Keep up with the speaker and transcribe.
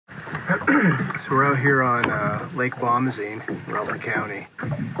So we're out here on Lake Bomoseen, Rutland County.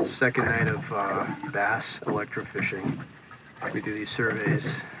 Second night of bass electrofishing. We do these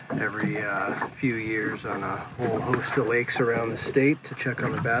surveys every few years on a whole host of lakes around the state to check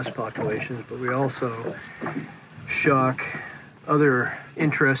on the bass populations, but we also shock other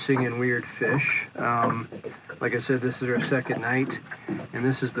interesting and weird fish. Like I said, this is our second night, and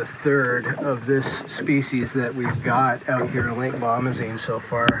this is the third of this species that we've got out here in Lake Bomoseen so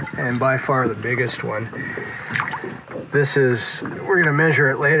far, and by far the biggest one. This is, we're going to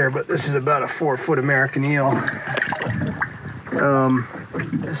measure it later, but this is about a 4-foot American eel.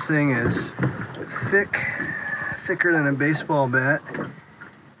 This thing is thicker than a baseball bat,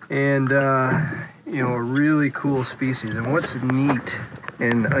 and you know, a really cool species. And what's neat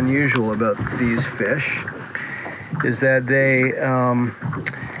and unusual about these fish is that they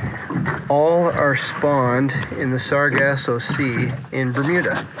all are spawned in the Sargasso Sea in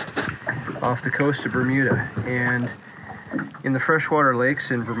Bermuda, off the coast of Bermuda. And in the freshwater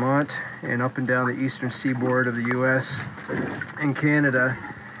lakes in Vermont and up and down the eastern seaboard of the US and Canada,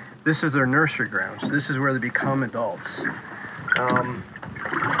 this is their nursery grounds. This is where they become adults.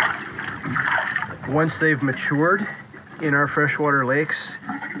 Once they've matured in our freshwater lakes,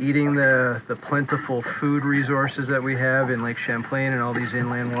 eating the plentiful food resources that we have in Lake Champlain and all these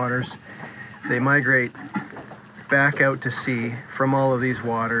inland waters, they migrate back out to sea from all of these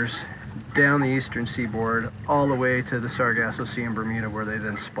waters, down the eastern seaboard, all the way to the Sargasso Sea in Bermuda, where they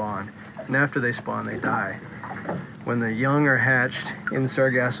then spawn. And after they spawn, they die. When the young are hatched in the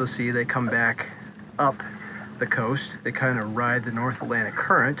Sargasso Sea, they come back up the coast. They kind of ride the North Atlantic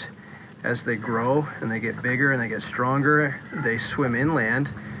current. As they grow and they get bigger and they get stronger, they swim inland,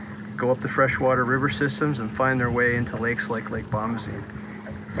 go up the freshwater river systems, and find their way into lakes like Lake Bomoseen.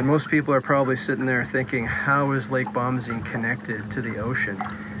 And most people are probably sitting there thinking, how is Lake Bomoseen connected to the ocean?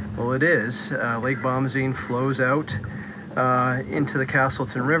 Well, it is. Lake Bomoseen flows out into the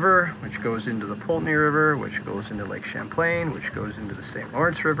Castleton River, which goes into the Pulteney River, which goes into Lake Champlain, which goes into the St.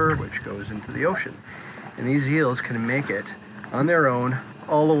 Lawrence River, which goes into the ocean. And these eels can make it on their own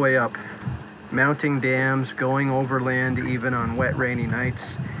all the way up, mounting dams, going overland even on wet, rainy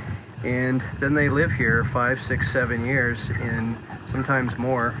nights. And then they live here 5, 6, 7 years, and sometimes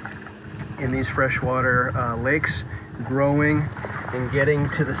more, in these freshwater lakes, growing and getting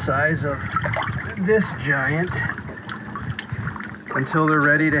to the size of this giant until they're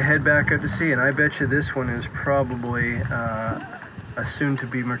ready to head back out to sea. And I bet you this one is probably a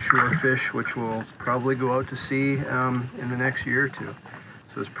soon-to-be mature fish, which will probably go out to sea in the next year or two.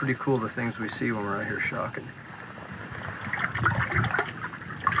 So it's pretty cool, the things we see when we're out here shocking.